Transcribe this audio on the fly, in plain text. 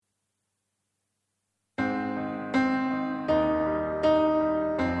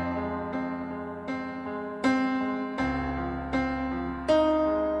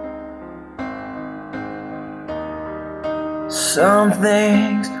Some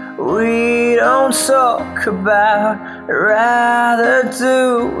things we don't talk about, rather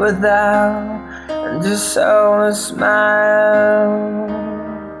do without, and just hold a smile.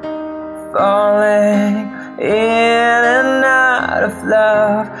 Falling in and out of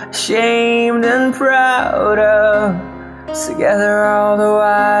love, shamed and proud of, together all the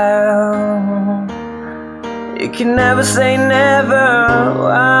while. You can never say never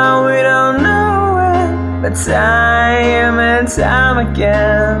while we don't know it, but time and time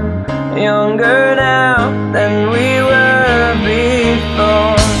again, younger now than we were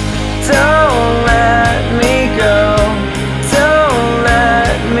before. Don't let me go, don't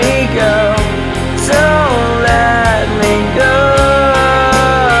let me go, don't let me go,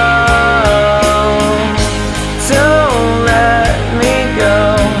 don't let me go,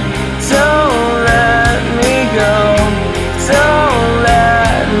 don't let me go, don't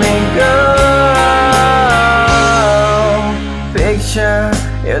let me go. Picture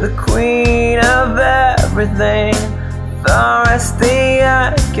you're the queen of everything, farthest the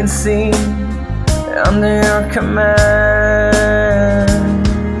eye can see, under your command.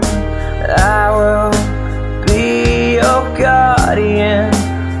 I will be your guardian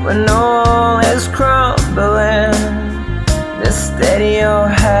when all is crumbling, just steady your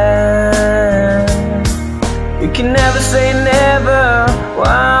hand. You can never say never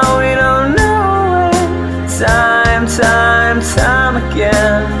while we don't know it, time, time, time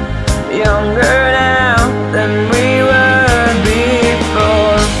again, younger now than we were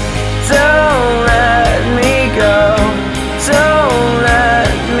before. Don't let me go, don't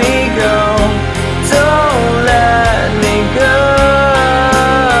let me go, don't let me go,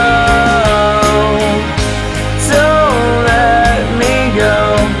 don't let me go,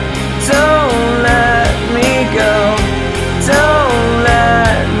 don't let me go, don't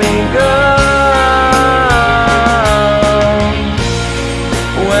let me go.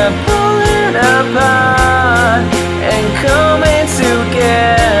 We're pulling apart.